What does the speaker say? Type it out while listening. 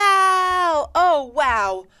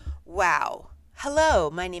wow. Wow. Hello,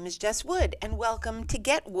 my name is Jess Wood, and welcome to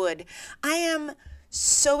Get Wood. I am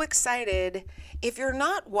so excited. If you're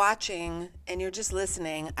not watching and you're just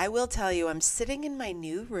listening, I will tell you I'm sitting in my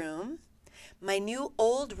new room, my new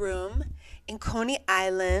old room in Coney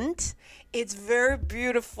Island. It's very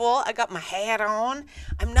beautiful. I got my hat on.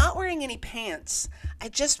 I'm not wearing any pants. I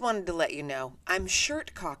just wanted to let you know I'm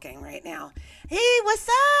shirt cocking right now. Hey, what's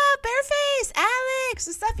up, Bareface, Alex?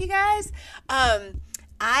 What's up, you guys?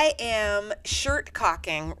 I am shirt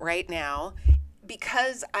cocking right now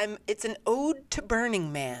because it's an ode to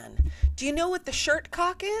Burning Man. Do you know what the shirt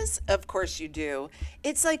cock is? Of course you do.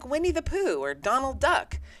 It's like Winnie the Pooh or Donald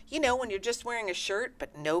Duck. You know, when you're just wearing a shirt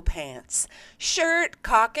but no pants. Shirt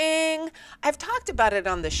cocking. I've talked about it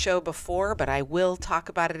on the show before, but I will talk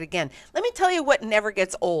about it again. Let me tell you what never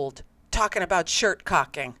gets old. Talking about shirt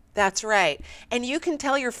cocking. That's right. And you can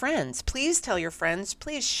tell your friends. Please tell your friends.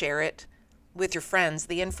 Please share it with your friends,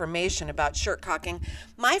 the information about shirt cocking.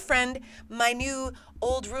 My friend, my new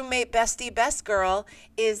old roommate, bestie, best girl,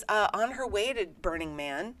 is on her way to Burning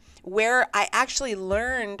Man, where I actually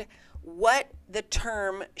learned what the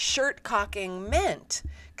term shirt cocking meant.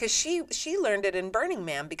 Because she learned it in Burning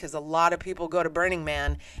Man, because a lot of people go to Burning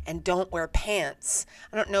Man and don't wear pants.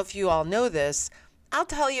 I don't know if you all know this. I'll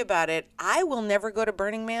tell you about it. I will never go to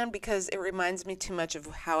Burning Man because it reminds me too much of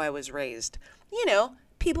how I was raised. You know,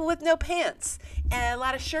 people with no pants and a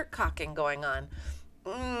lot of shirt cocking going on.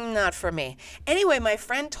 Not for me. Anyway, my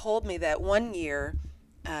friend told me that one year,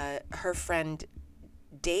 her friend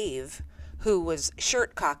Dave, who was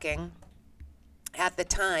shirt cocking at the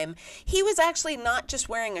time, he was actually not just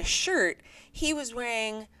wearing a shirt, he was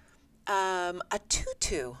wearing a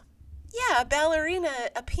tutu. Yeah,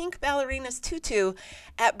 a pink ballerina's tutu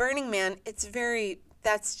at Burning Man.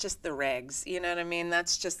 That's just the regs, you know what I mean?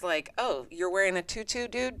 That's just like, oh, you're wearing a tutu,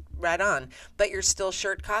 dude? Right on. But you're still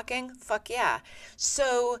shirt cocking? Fuck yeah.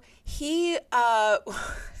 So he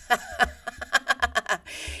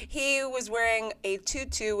he was wearing a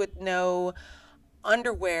tutu with no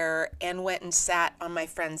underwear and went and sat on my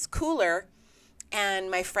friend's cooler. And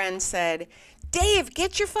my friend said, Dave,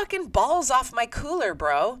 get your fucking balls off my cooler,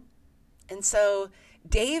 bro. And so,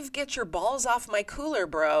 Dave, get your balls off my cooler,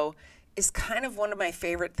 bro, is kind of one of my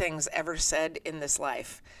favorite things ever said in this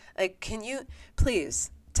life. Like, can you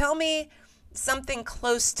please tell me something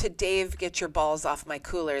close to Dave, get your balls off my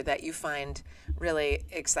cooler that you find really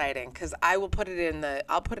exciting? Because I will put it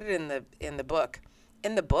I'll put it in the book.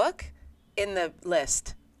 In the book? In the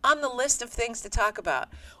list. On the list of things to talk about.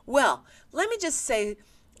 Well, let me just say,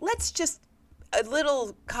 a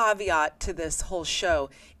little caveat to this whole show.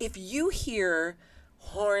 If you hear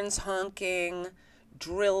horns honking,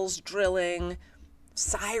 drills drilling,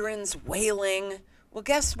 sirens wailing, well,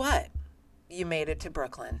 guess what? You made it to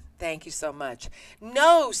Brooklyn. Thank you so much.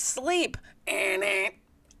 No sleep.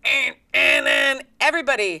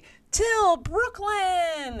 Everybody, till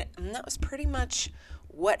Brooklyn. And that was pretty much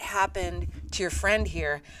what happened to your friend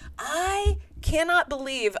here. I cannot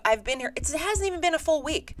believe I've been here. It hasn't even been a full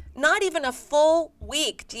week. Not even a full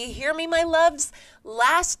week. Do you hear me, my loves?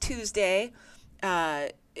 Last Tuesday,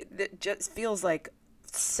 it just feels like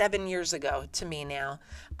 7 years ago to me now.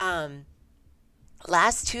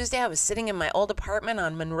 Last Tuesday, I was sitting in my old apartment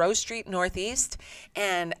on Monroe Street Northeast,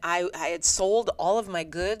 and I had sold all of my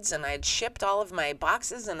goods, and I had shipped all of my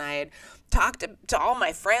boxes, and I had talked to all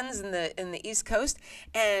my friends in the East Coast,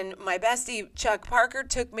 and my bestie Chuck Parker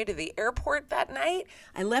took me to the airport that night.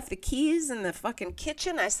 I left the keys in the fucking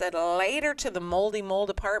kitchen. I said later to the moldy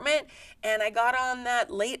mold apartment, and I got on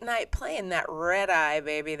that late night plane, that red eye,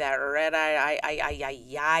 baby, that red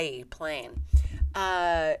eye plane.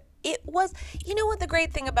 It was, you know what the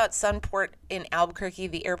great thing about Sunport in Albuquerque,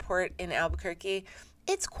 the airport in Albuquerque?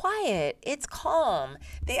 It's quiet. It's calm.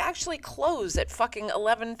 They actually close at fucking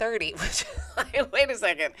 11:30. Which, wait a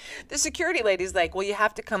second. The security lady's like, well, you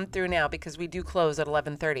have to come through now because we do close at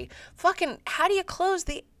 11:30. Fucking, how do you close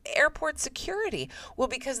the airport security? Well,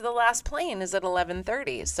 because the last plane is at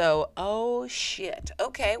 11:30. So, oh shit.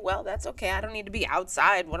 Okay, well, that's okay. I don't need to be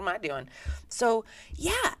outside. What am I doing? So,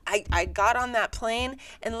 yeah, I got on that plane,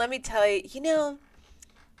 and let me tell you, you know,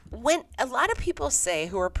 when a lot of people say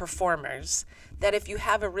who are performers that if you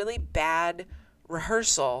have a really bad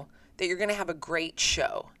rehearsal, that you're going to have a great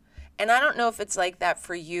show. And I don't know if it's like that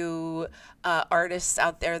for you artists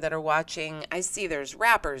out there that are watching. I see there's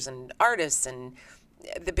rappers and artists and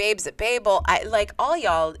the babes at Babel. Like all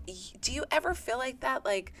y'all, do you ever feel like that?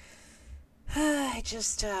 Like, I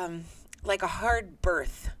just, like a hard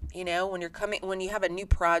birth, you know, when you have a new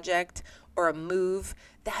project or a move,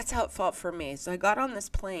 that's how it felt for me. So I got on this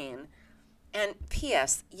plane And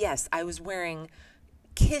P.S., yes, I was wearing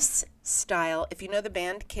Kiss style, if you know the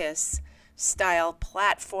band Kiss, style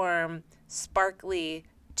platform, sparkly,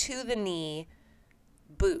 to the knee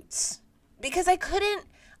boots. Because I couldn't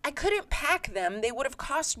pack them. They would have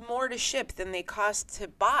cost more to ship than they cost to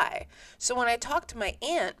buy. So when I talked to my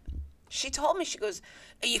aunt, she told me, she goes,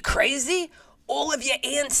 "Are you crazy? All of your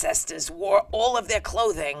ancestors wore all of their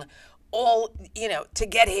clothing to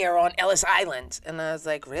get here on Ellis Island." And I was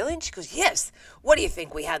like, "Really?" And she goes, "Yes. What do you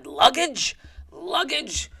think? We had luggage?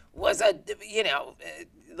 Luggage was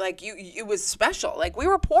it was special. Like, we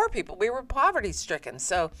were poor people. We were poverty stricken."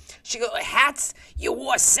 So she goes, "Hats, you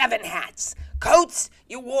wore 7 hats. Coats,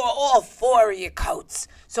 you wore all 4 of your coats.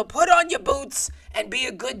 So put on your boots and be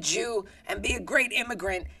a good Jew and be a great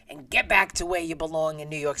immigrant and get back to where you belong in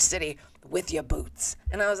New York City with your boots."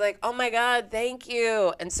 And I was like, "Oh my God, thank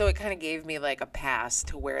you." And so it kind of gave me like a pass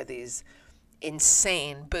to wear these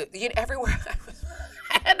insane boots. Everywhere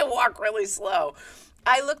I had to walk really slow.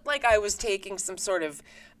 I looked like I was taking some sort of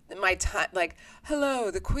my time, like,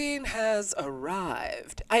 "Hello, the queen has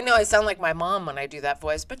arrived." I know I sound like my mom when I do that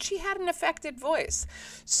voice, but she had an affected voice.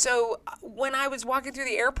 So when I was walking through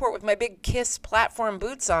the airport with my big Kiss platform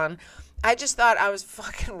boots on, I just thought I was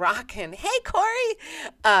fucking rocking. Hey, Corey.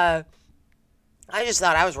 I just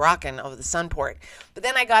thought I was rocking over the Sunport. But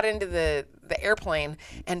then I got into the airplane,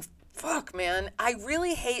 and fuck, man, I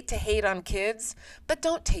really hate to hate on kids, but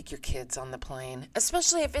don't take your kids on the plane,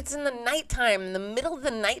 especially if it's in the nighttime. In the middle of the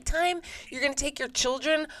nighttime, you're going to take your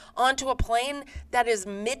children onto a plane that is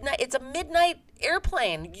midnight. It's a midnight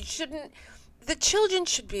airplane. The children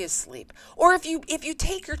should be asleep. Or if you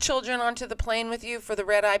take your children onto the plane with you for the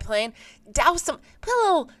red-eye plane, douse them, put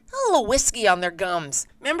a little whiskey on their gums.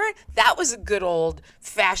 Remember? That was a good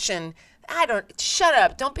old-fashioned, shut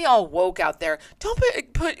up. Don't be all woke out there. Don't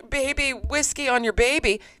put baby whiskey on your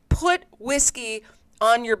baby. Put whiskey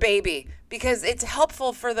on your baby because it's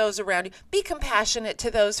helpful for those around you. Be compassionate to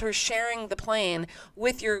those who are sharing the plane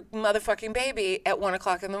with your motherfucking baby at 1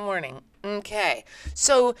 o'clock in the morning. Okay.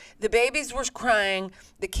 So the babies were crying.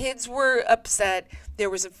 The kids were upset. There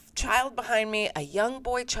was a child behind me, a young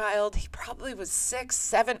boy child. He probably was 6,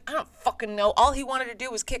 7. I don't fucking know. All he wanted to do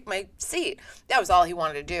was kick my seat. That was all he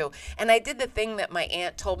wanted to do. And I did the thing that my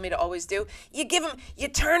aunt told me to always do. You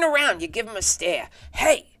turn around, you give him a stare.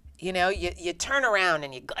 Hey, you turn around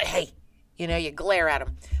and hey, you glare at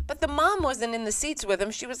him. But the mom wasn't in the seats with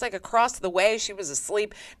him. She was like across the way. She was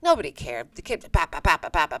asleep. Nobody cared. The kid, pop, pop, pop,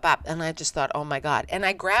 pop, pop, pop. And I just thought, oh my God. And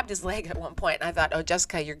I grabbed his leg at one point, and I thought, oh,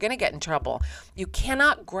 Jessica, you're going to get in trouble. You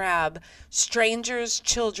cannot grab strangers'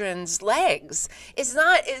 children's legs. It's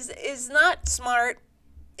not smart.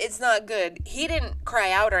 It's not good. He didn't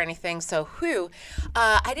cry out or anything, so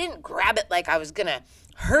I didn't grab it like I was going to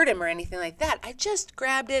hurt him or anything like that. I just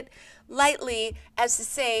grabbed it lightly as to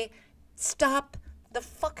say, stop the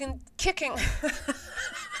fucking kicking.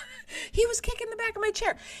 He was kicking the back of my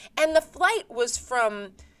chair. And the flight was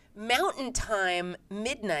from Mountain Time,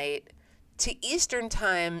 midnight, to Eastern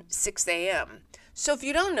Time, 6 a.m. So if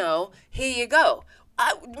you don't know, here you go.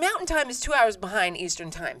 Mountain Time is 2 hours behind Eastern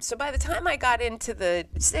Time. So by the time I got into the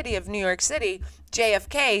city of New York City,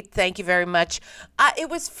 JFK, thank you very much, it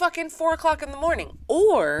was fucking 4 o'clock in the morning.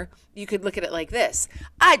 Or you could look at it like this.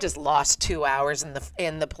 I just lost 2 hours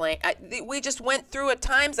in the plane. We just went through a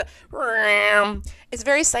time zone. It's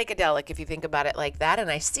very psychedelic if you think about it like that. And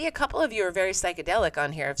I see a couple of you are very psychedelic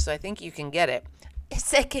on here, so I think you can get it.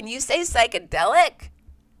 Can you say psychedelic?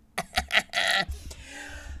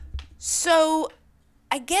 So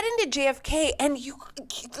I get into JFK, and you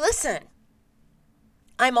listen,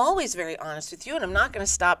 I'm always very honest with you, and I'm not going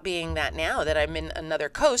to stop being that now that I'm in another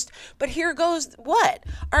coast, but here goes what?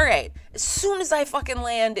 All right, as soon as I fucking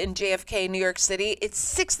land in JFK, New York City, it's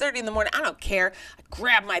 6:30 in the morning. I don't care. I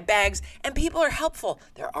grab my bags, and people are helpful.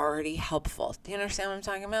 They're already helpful. Do you understand what I'm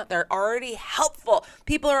talking about? They're already helpful.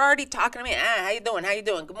 People are already talking to me. How you doing? How you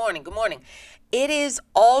doing? Good morning. Good morning. It is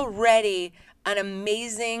already an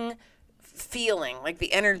amazing feeling, like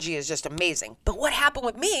the energy is just amazing. But what happened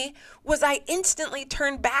with me was I instantly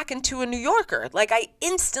turned back into a New Yorker. Like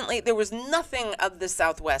there was nothing of the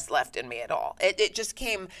Southwest left in me at all. It just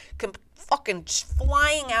came fucking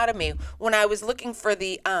flying out of me when I was looking for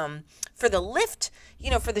the lift,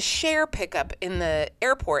 for the share pickup in the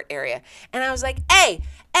airport area. And I was like, hey,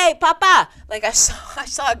 papa. Like I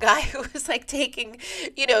saw a guy who was like taking,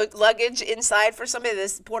 luggage inside for somebody,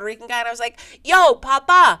 this Puerto Rican guy. And I was like, yo,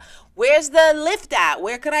 papa, Where's the lift at?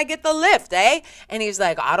 Where could I get the lift, eh? And he's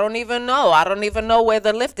like, I don't even know. I don't even know where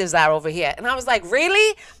the lift is at over here. And I was like,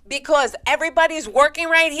 really? Because everybody's working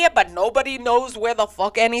right here, but nobody knows where the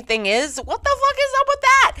fuck anything is? What the fuck is up with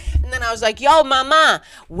that? And then I was like, yo, mama,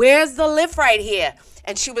 where's the lift right here?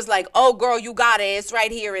 And she was like, oh, girl, you got it. It's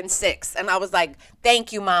right here in 6. And I was like,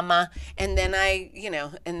 thank you, mama. And then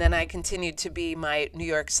I continued to be my New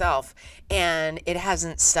York self. And it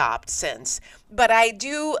hasn't stopped since. But I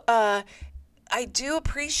do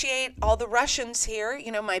appreciate all the Russians here.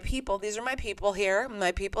 You know, my people. These are my people here.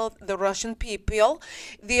 My people, the Russian people.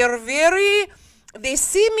 They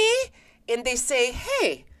see me and they say,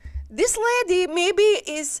 hey, this lady maybe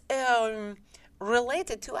is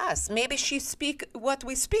related to us. Maybe she speak what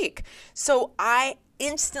we speak. So I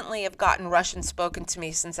instantly have gotten Russian spoken to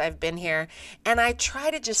me since I've been here. And I try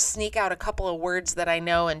to just sneak out a couple of words that I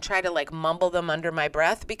know and try to like mumble them under my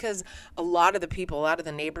breath, because a lot of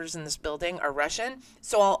the neighbors in this building are Russian.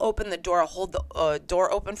 So I'll open the door, I'll hold the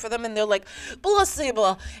door open for them, and they're like,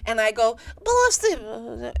 "Spasibo," and I go,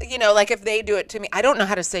 "Spasibo," you know, like if they do it to me. I don't know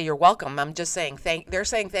how to say you're welcome. I'm just saying they're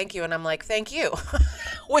saying thank you, and I'm like, thank you,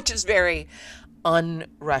 which is very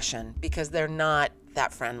un-Russian because they're not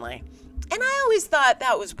that friendly. And I always thought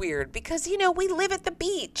that was weird because, you know, we live at the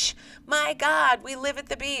beach. My God, we live at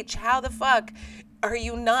the beach. How the fuck are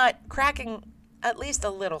you not cracking at least a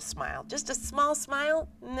little smile? Just a small smile?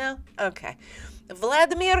 No? Okay.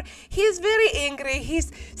 Vladimir, he's very angry. He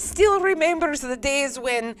still remembers the days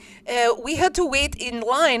when we had to wait in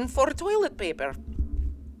line for toilet paper.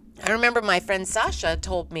 I remember my friend Sasha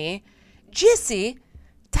told me, Jesse,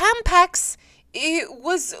 Tampax, it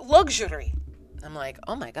was luxury. I'm like,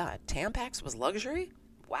 oh my God, Tampax was luxury?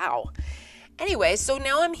 Wow. Anyway, so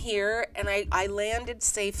now I'm here and I landed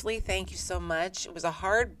safely. Thank you so much. It was a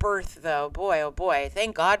hard birth though. Boy, oh boy.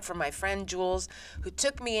 Thank God for my friend Jules, who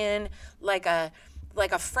took me in like a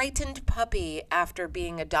frightened puppy after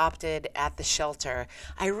being adopted at the shelter.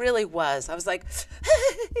 I really was. I was like,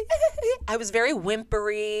 I was very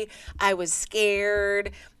whimpery. I was scared.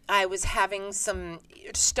 I was having some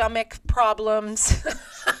stomach problems.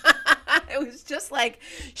 It was just like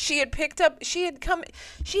she had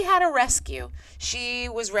a rescue. She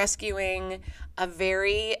was rescuing a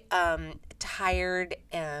very tired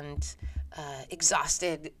and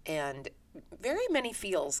exhausted and very many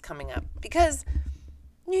feels coming up, because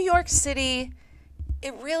New York City,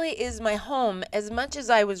 it really is my home. As much as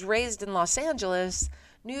I was raised in Los Angeles,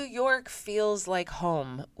 New York feels like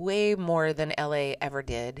home way more than LA ever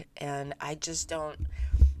did. And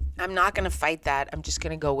I'm not going to fight that. I'm just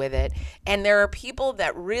going to go with it. And there are people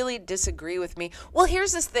that really disagree with me. Well,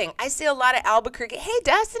 here's this thing. I see a lot of Albuquerque. Hey,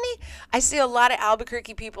 Destiny. I see a lot of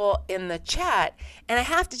Albuquerque people in the chat. And I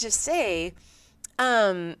have to just say,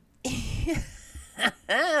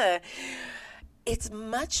 it's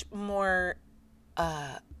much more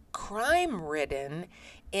crime-ridden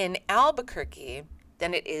in Albuquerque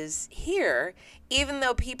than it is here, even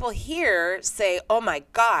though people here say, oh my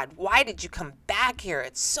God, why did you come back here?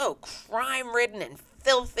 It's so crime-ridden and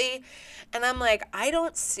filthy. And I'm like, I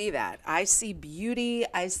don't see that. I see beauty.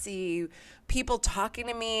 I see people talking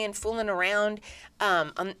to me and fooling around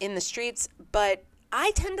in the streets, but I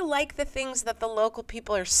tend to like the things that the local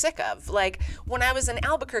people are sick of. Like when I was in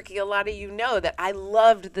Albuquerque, a lot of you know that I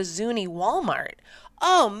loved the Zuni Walmart.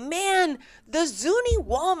 Oh man, the Zuni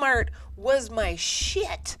Walmart was my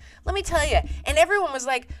shit. Let me tell you. And everyone was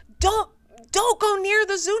like, don't go near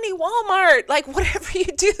the Zuni Walmart. Like whatever you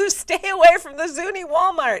do, stay away from the Zuni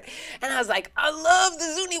Walmart. And I was like, I love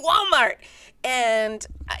the Zuni Walmart. And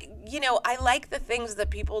I like the things that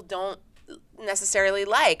people don't necessarily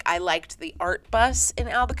like. I liked the art bus in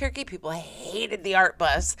Albuquerque. People hated the art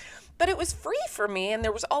bus, but it was free for me, and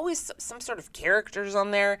there was always some sort of characters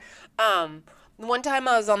on there. One time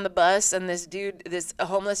I was on the bus, and this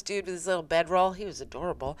homeless dude with his little bedroll, he was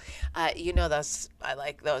adorable. I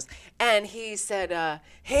like those. And he said,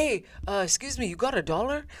 hey, excuse me, you got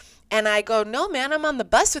 $1? And I go, no, man, I'm on the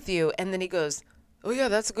bus with you. And then he goes, oh, yeah,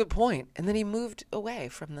 that's a good point. And then he moved away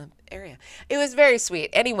from the area. It was very sweet.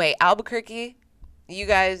 Anyway, Albuquerque, you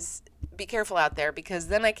guys be careful out there, because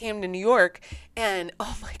then I came to New York and,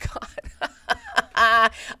 oh, my God.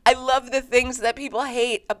 I love the things that people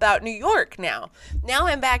hate about New York now. Now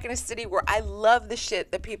I'm back in a city where I love the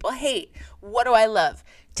shit that people hate. What do I love?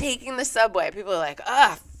 Taking the subway. People are like,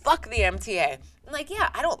 fuck the MTA. I'm like, yeah,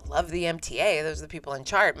 I don't love the MTA. Those are the people in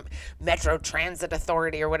charge. Metro Transit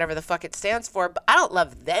Authority or whatever the fuck it stands for. But I don't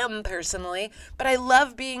love them personally. But I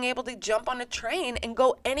love being able to jump on a train and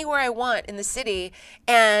go anywhere I want in the city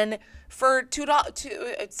and for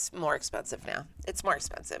 $2. It's more expensive now. It's more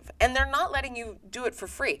expensive. And they're not letting you do it for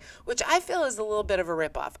free, which I feel is a little bit of a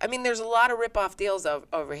ripoff. I mean, there's a lot of ripoff deals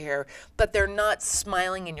over here, but they're not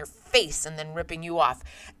smiling in your face and then ripping you off.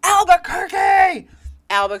 Albuquerque!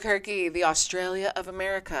 Albuquerque, the Australia of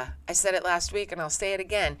America. I said it last week and I'll say it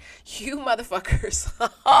again. You motherfuckers.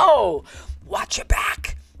 Oh, watch your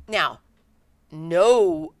back. Now,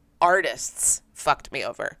 no artists fucked me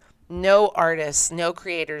over. No artists, no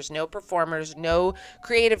creators, no performers, no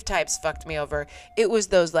creative types fucked me over. It was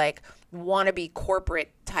those like wannabe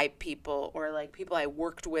corporate type people or like people I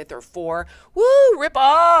worked with or for. Woo, rip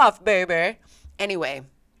off, baby. Anyway,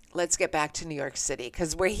 let's get back to New York City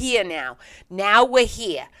because we're here now. Now we're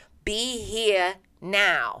here. Be here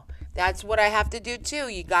now. That's what I have to do too.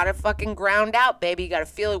 You got to fucking ground out, baby. You got to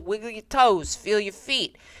feel it, wiggle your toes, feel your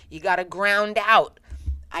feet. You got to ground out.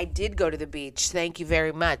 I did go to the beach. Thank you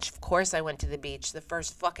very much. Of course I went to the beach the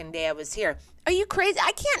first fucking day I was here. Are you crazy?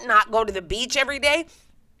 I can't not go to the beach every day.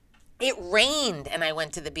 It rained and I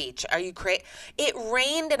went to the beach. Are you crazy? It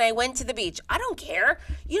rained and I went to the beach. I don't care.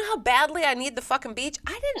 You know how badly I need the fucking beach?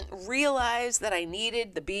 I didn't realize that I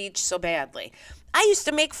needed the beach so badly. I used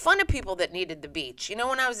to make fun of people that needed the beach. You know,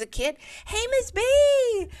 when I was a kid, hey, Miss B.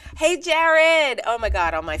 Hey, Jared. Oh my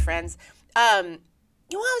God, all my friends.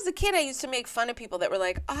 When I was a kid, I used to make fun of people that were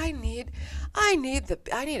like, I need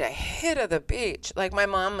a hit of the beach. Like my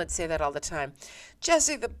mom would say that all the time.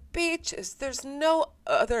 Jessie, the beach there's no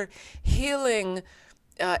other healing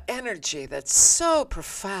energy that's so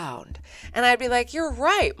profound. And I'd be like, you're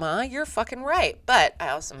right, Ma, you're fucking right. But I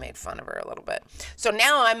also made fun of her a little bit. So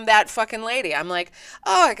now I'm that fucking lady. I'm like,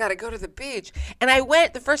 oh, I got to go to the beach. And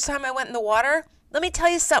the first time I went in the water, let me tell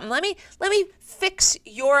you something. Let me fix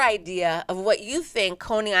your idea of what you think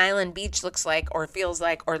Coney Island Beach looks like or feels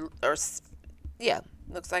like or looks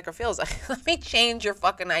like or feels like. Let me change your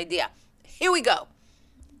fucking idea. Here we go.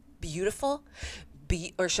 Beautiful,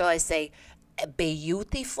 or shall I say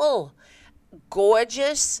beautiful,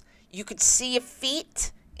 gorgeous. You could see your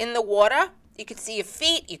feet in the water. You could see your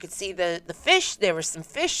feet. You could see the fish. There were some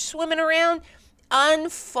fish swimming around.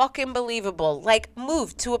 Unfucking believable. Like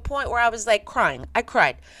moved to a point where I was like crying. I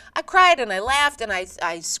cried and I laughed and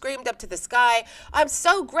I screamed up to the sky. I'm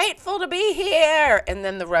so grateful to be here. And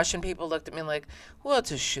then the Russian people looked at me like,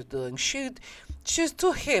 what is she doing? She's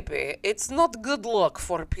too hippie. It's not good luck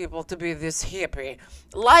for people to be this hippie.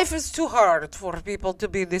 Life is too hard for people to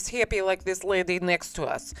be this hippie like this lady next to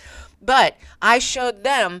us. But I showed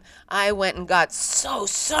them. I went and got so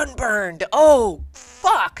sunburned. Oh,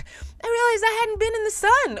 fuck. I realized I hadn't been in the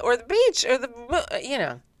sun or the beach or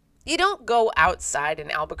you don't go outside in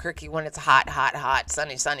Albuquerque when it's hot, hot, hot,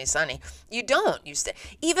 sunny, sunny, sunny. You don't.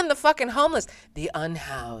 Even the fucking homeless, the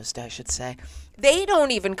unhoused, I should say, they don't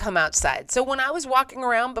even come outside. So when I was walking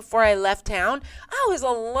around before I left town, I was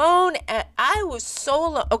alone. I was so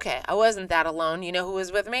alone. Okay, I wasn't that alone. You know who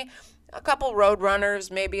was with me? A couple road runners,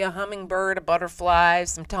 maybe a hummingbird, a butterfly,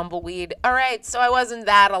 some tumbleweed. All right, so I wasn't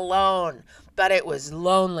that alone, but it was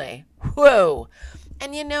lonely. Whoa.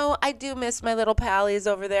 And I do miss my little pallies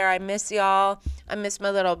over there. I miss y'all. I miss my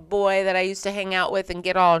little boy that I used to hang out with and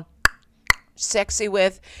get all sexy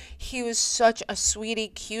with. He was such a sweetie,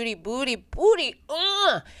 cutie, booty.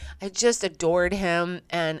 I just adored him,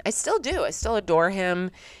 and I still do. I still adore him.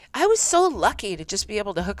 I was so lucky to just be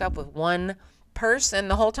able to hook up with one person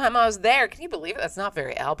the whole time I was there. Can you believe it? That's not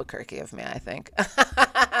very Albuquerque of me, I think.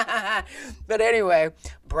 But anyway,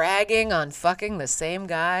 bragging on fucking the same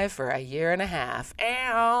guy for a year and a half.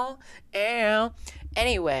 Ow.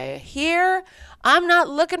 Anyway, here, I'm not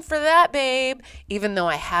looking for that, babe, even though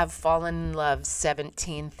I have fallen in love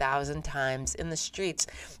 17,000 times in the streets.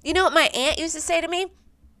 You know what my aunt used to say to me?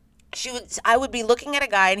 I would be looking at a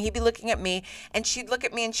guy and he'd be looking at me, and she'd look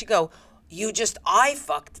at me and she'd go, you just eye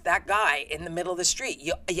fucked that guy in the middle of the street.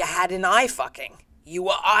 You had an eye fucking. You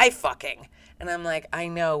were eye fucking. And I'm like, I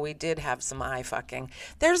know, we did have some eye fucking.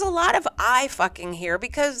 There's a lot of eye fucking here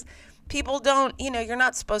because people don't, you're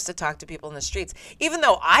not supposed to talk to people in the streets. Even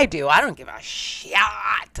though I do, I don't give a shit.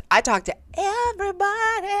 I talk to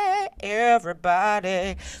everybody.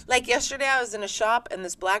 Like yesterday I was in a shop and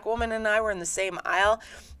this black woman and I were in the same aisle.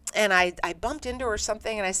 And I bumped into her or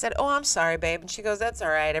something, and I said, oh, I'm sorry, babe. And she goes, that's all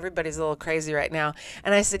right. Everybody's a little crazy right now.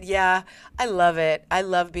 And I said, yeah, I love it. I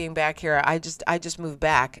love being back here. I just moved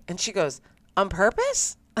back. And she goes, on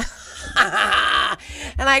purpose? And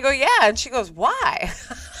I go, yeah. And she goes, why?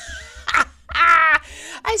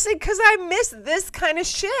 I said, because I miss this kind of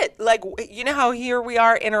shit. Like, you know how here we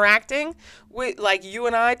are interacting with, like, you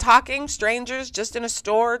and I talking, strangers, just in a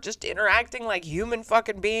store, just interacting like human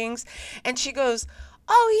fucking beings. And she goes,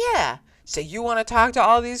 oh, yeah. So you want to talk to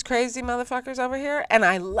all these crazy motherfuckers over here? And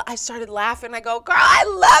I started laughing. I go, girl, I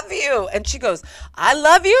love you. And she goes, I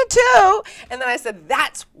love you too. And then I said,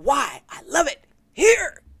 that's why I love it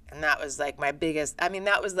here. And that was like my biggest, I mean,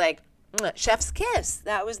 that was like chef's kiss.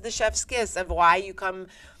 That was the chef's kiss of why you come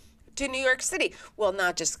to New York City. Well,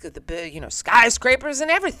 not just the, skyscrapers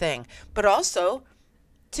and everything, but also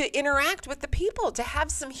to interact with the people, to have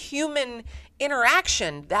some human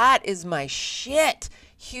interaction. That is my shit.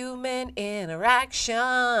 Human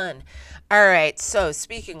interaction. All right, so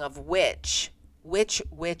speaking of which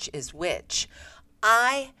is which?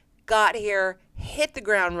 I got here, hit the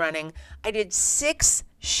ground running. I did 6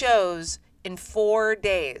 shows in 4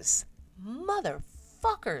 days.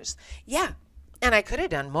 Motherfuckers. Yeah. And I could have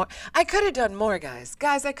done more. I could have done more, guys.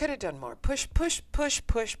 Guys, I could have done more. Push, push, push,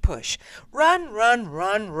 push, push. Run, run,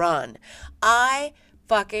 run, run. I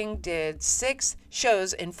fucking did 6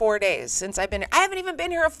 shows in 4 days since I've been here. I haven't even been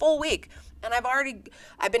here a full week. And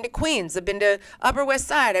I've been to Queens. I've been to Upper West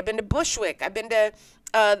Side. I've been to Bushwick. I've been to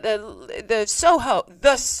the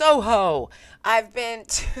Soho. I've been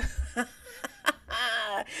to...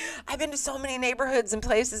 I've been to so many neighborhoods and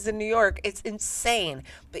places in New York. It's insane.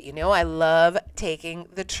 But I love taking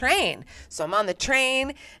the train. So I'm on the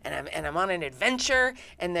train and I'm on an adventure,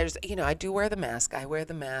 and there's I do wear the mask. I wear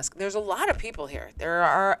the mask. There's a lot of people here. There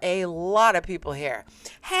are a lot of people here.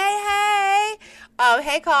 Hey. Oh,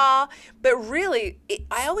 hey, call. But really,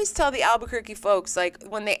 I always tell the Albuquerque folks, like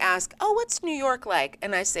when they ask, "Oh, what's New York like?"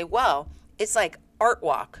 And I say, "Well, it's like Art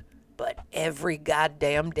Walk, but every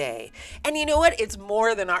goddamn day." And you know what? It's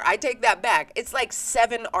more than art. I take that back. It's like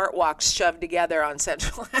 7 art walks shoved together on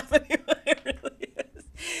Central Avenue. It really is.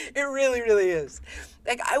 It really, really is.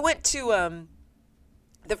 Like I went to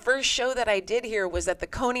the first show that I did here was at the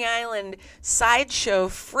Coney Island Sideshow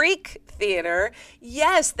Freak Theater.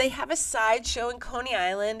 Yes, they have a sideshow in Coney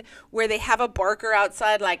Island where they have a barker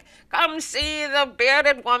outside like, come see the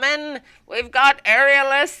bearded woman. We've got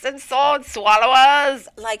aerialists and sword swallowers.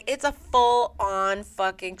 Like, it's a full-on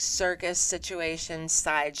fucking circus situation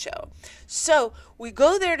sideshow. So we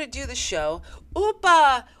go there to do the show.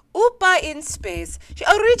 Upa in space. She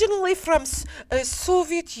originally from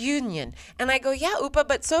Soviet Union. And I go, yeah, Upa,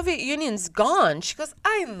 but Soviet Union's gone. She goes,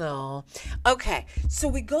 I know. Okay,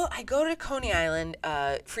 so I go to Coney Island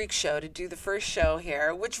Freak Show to do the first show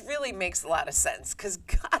here, which really makes a lot of sense because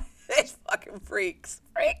God, it's fucking freaks.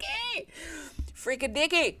 Freaky.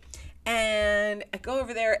 Freakadicky. And I go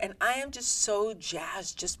over there, and I am just so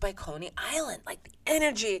jazzed just by Coney Island. Like the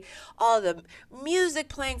energy, all the music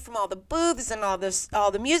playing from all the booths, and all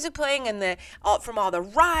the music playing, and from all the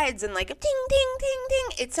rides, and like a ding, ding, ding,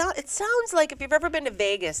 ding. It sounds like, if you've ever been to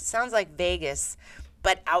Vegas, it sounds like Vegas,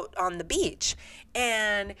 but out on the beach.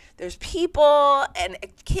 And there's people and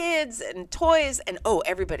kids and toys, and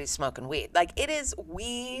everybody's smoking weed. Like, it is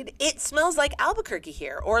weed. It smells like Albuquerque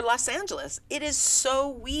here or Los Angeles. It is so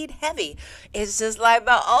weed heavy. It's just like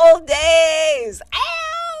the old days.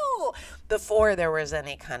 Ow! Before there was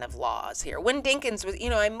any kind of laws here. When Dinkins was,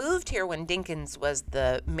 I moved here when Dinkins was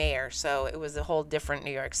the mayor, so it was a whole different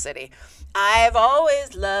New York City. I've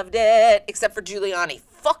always loved it, except for Giuliani.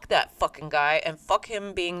 Fuck that fucking guy, and fuck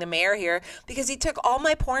him being the mayor here, because he took all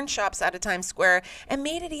my porn shops out of Times Square and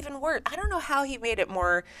made it even worse. I don't know how he made it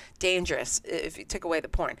more dangerous if he took away the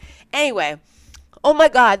porn. Anyway, oh my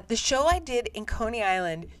God, the show I did in Coney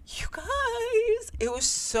Island, you guys, it was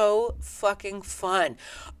so fucking fun.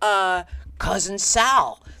 Cousin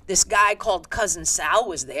Sal, this guy called Cousin Sal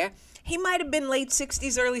was there. He might have been late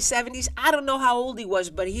 60s, early 70s. I don't know how old he was,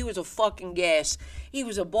 but he was a fucking gas. He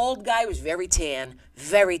was a bald guy. He was very tan.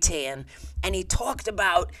 And he talked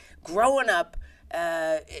about growing up.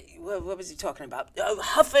 What was he talking about?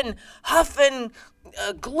 Huffing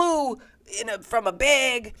glue from a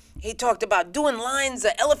bag. He talked about doing lines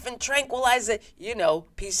of elephant tranquilizer,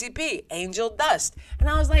 PCP, angel dust. And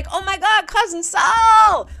I was like, oh my God, Cousin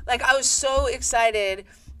Saul. Like, I was so excited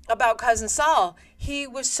about Cousin Saul. He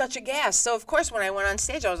was such a gas. So of course when I went on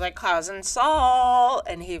stage, I was like, Cousin Saul,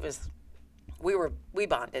 and we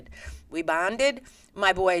bonded.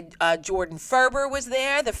 My boy Jordan Ferber was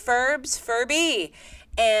there, the Furby,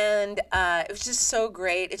 and it was just so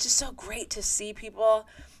great. It's just so great to see people,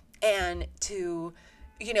 and to,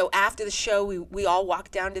 after the show, we all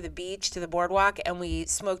walked down to the beach, to the boardwalk, and we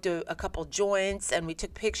smoked a couple joints, and we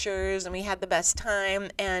took pictures, and we had the best time.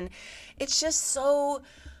 And it's just so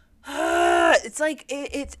It's like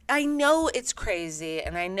it's I know it's crazy,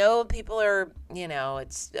 and I know people are,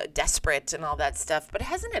 it's desperate and all that stuff, but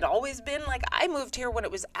hasn't it always been like? I moved here when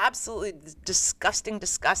it was absolutely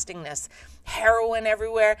disgustingness, heroin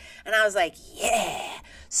everywhere, and I was like, yeah.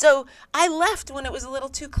 So I left when it was a little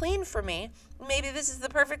too clean for me. Maybe this is the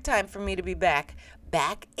perfect time for me to be back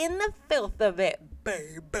in the filth of it,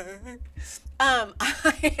 baby. I'm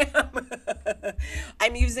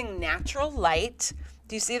using natural light.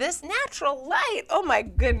 Do you see this? Natural light. Oh my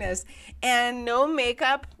goodness. And no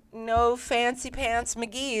makeup, no fancy pants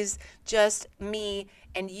McGee's, just me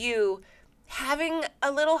and you having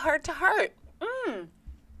a little heart to heart.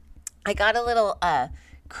 I got a little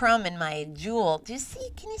crumb in my jewel. Do you see?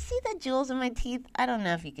 Can you see the jewels in my teeth? I don't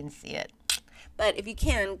know if you can see it. But if you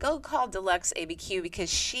can, go call Deluxe ABQ because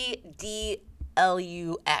DLUX,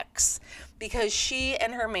 because she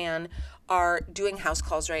and her man are doing house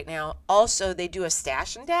calls right now. Also, they do a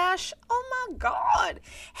stash and dash. Oh my God.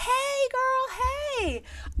 Hey girl,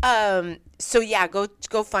 hey. So yeah, go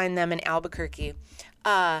find them in Albuquerque.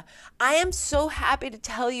 I am so happy to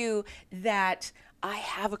tell you that I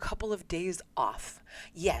have a couple of days off.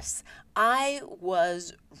 Yes, I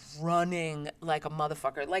was running like a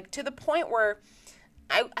motherfucker, like to the point where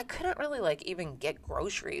I couldn't really like even get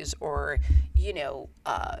groceries or,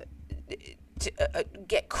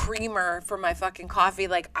 get creamer for my fucking coffee.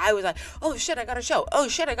 Like I was like, oh shit, I got a show. Oh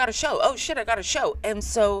shit, I got a show. Oh shit, I got a show. And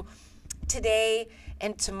so today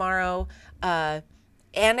and tomorrow, and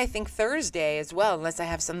I think Thursday as well, unless I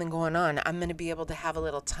have something going on, I'm going to be able to have a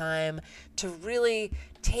little time to really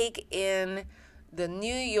take in the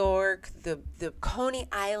New York, the Coney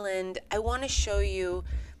Island. I want to show you,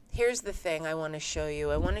 here's the thing I want to show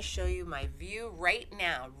you. I want to show you my view right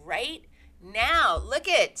now. Look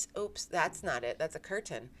it. Oops, that's not it. That's a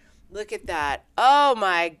curtain. Look at that. Oh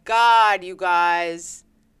my God, you guys.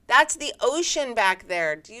 That's the ocean back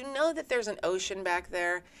there. Do you know that there's an ocean back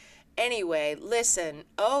there? Anyway, listen.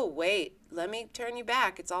 Oh, wait. Let me turn you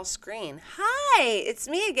back. It's all screen. Hi, it's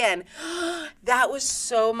me again. That was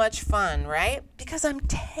so much fun, right? Because I'm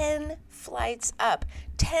 10 flights up,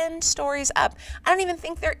 10 stories up. I don't even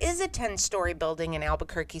think there is a 10-story building in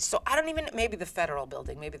Albuquerque. So I don't even, maybe the federal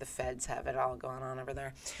building, maybe the feds have it all going on over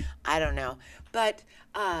there. I don't know. But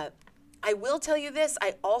I will tell you this.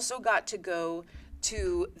 I also got to go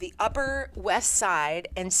to the Upper West Side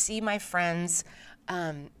and see my friends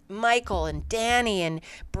Michael and Danny and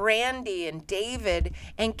Brandy and David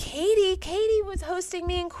and Katie. Katie was hosting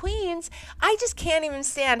me in Queens. I just can't even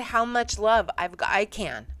stand how much love I've got. I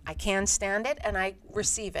can stand it, and I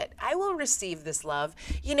receive it. I will receive this love.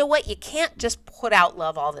 You know what? You can't just put out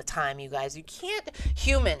love all the time, you guys. You can't.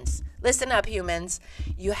 Humans, listen up, humans.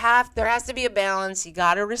 There has to be a balance. You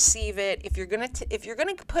got to receive it. If you're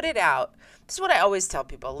gonna put it out, this is what I always tell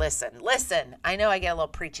people. Listen. I know I get a little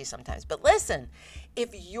preachy sometimes, but listen.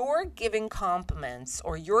 If you're giving compliments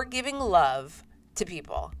or you're giving love to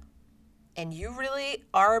people and you really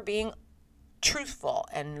are being truthful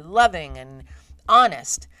and loving and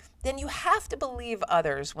honest, then you have to believe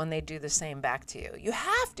others when they do the same back to you. You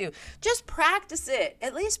have to. Just practice it.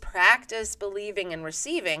 At least practice believing and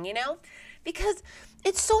receiving, because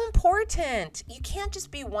it's so important. You can't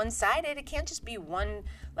just be one-sided. It can't just be one,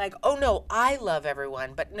 like, oh no, I love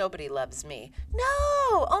everyone, but nobody loves me. No,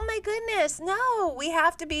 oh my goodness, no. We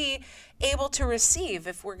have to be able to receive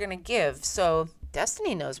if we're going to give. So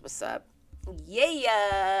Destiny knows what's up.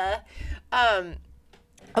 Yeah.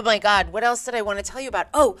 Oh my God, what else did I want to tell you about?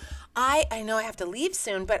 Oh, I know I have to leave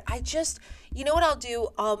soon, but you know what I'll do?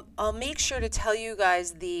 I'll make sure to tell you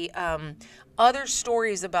guys the other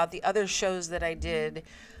stories about the other shows that I did.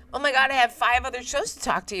 Oh my God, I have 5 other shows to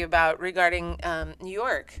talk to you about regarding New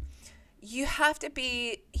York. You have to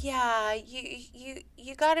be, you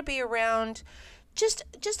got to be around, just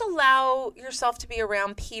allow yourself to be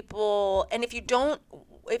around people. And if you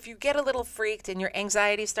get a little freaked and your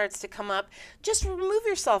anxiety starts to come up, just remove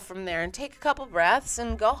yourself from there and take a couple breaths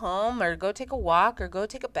and go home or go take a walk or go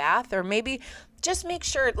take a bath, or maybe just make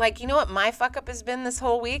sure, like, you know what my fuck up has been this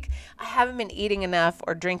whole week? I haven't been eating enough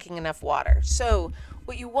or drinking enough water. So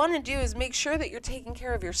what you want to do is make sure that you're taking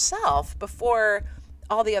care of yourself before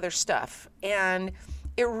all the other stuff. And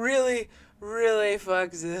it really, really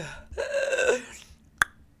fucks up.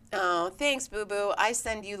 Oh, thanks, boo-boo. I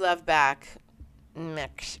send you love back. New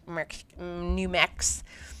Mex.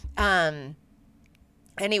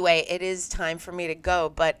 Anyway, it is time for me to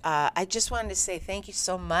go, but I just wanted to say thank you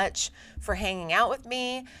so much for hanging out with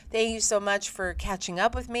me. Thank you so much for catching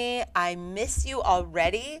up with me. I miss you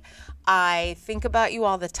already. I think about you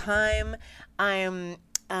all the time. I'm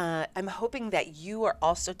I'm hoping that you are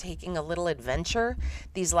also taking a little adventure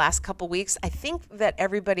these last couple weeks. I think that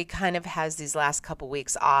everybody kind of has these last couple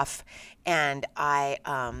weeks off, and I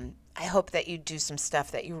hope that you do some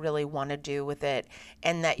stuff that you really want to do with it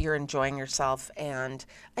and that you're enjoying yourself. And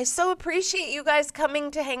I so appreciate you guys coming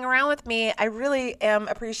to hang around with me. I really am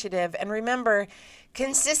appreciative. And remember,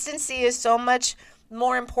 consistency is so much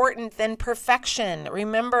more important than perfection.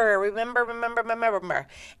 Remember.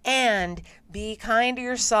 And be kind to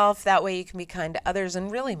yourself. That way you can be kind to others and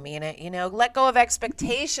really mean it. Let go of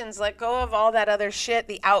expectations, let go of all that other shit,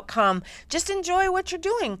 the outcome. Just enjoy what you're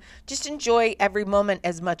doing. Just enjoy every moment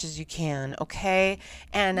as much as you can, okay?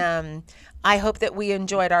 And I hope that we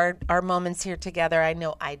enjoyed our moments here together. I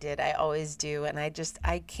know I did. I always do. And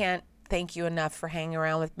I can't thank you enough for hanging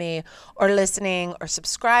around with me or listening or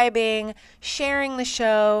subscribing, sharing the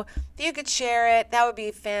show. If you could share it, that would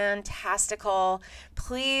be fantastical.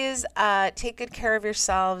 Please take good care of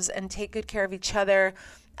yourselves and take good care of each other.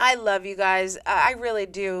 I love you guys. I really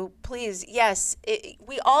do. Please, yes,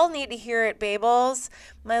 we all need to hear it, bables,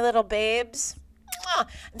 my little babes. Mwah.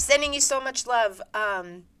 I'm sending you so much love.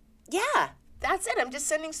 Yeah. That's it. I'm just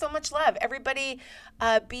sending so much love. Everybody,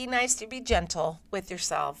 be nice, to be gentle with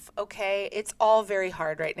yourself, okay? It's all very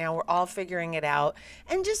hard right now. We're all figuring it out.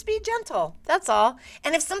 And just be gentle. That's all.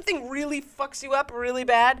 And if something really fucks you up really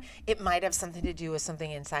bad, it might have something to do with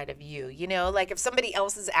something inside of you. Like if somebody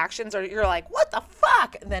else's actions are, you're like, what the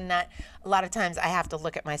fuck? Then a lot of times I have to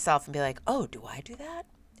look at myself and be like, oh, do I do that?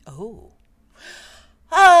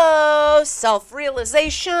 Oh,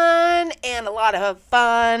 self-realization and a lot of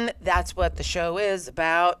fun. That's what the show is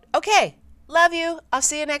about. Okay, love you. I'll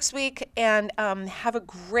see you next week, and have a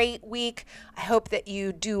great week. I hope that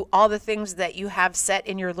you do all the things that you have set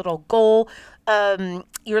in your little goal,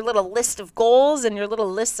 your little list of goals and your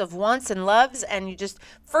little list of wants and loves, and you just,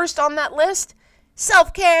 first on that list,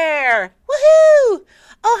 self-care. Woohoo!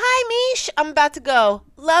 Oh, hi, Mish. I'm about to go.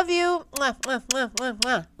 Love you. Mwah, mwah, mwah, mwah,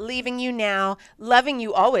 mwah. Leaving you now. Loving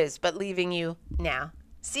you always, but leaving you now.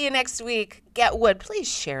 See you next week. Get Wood. Please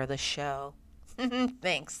share the show.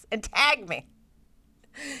 Thanks. And tag me.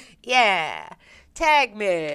 Yeah. Tag me.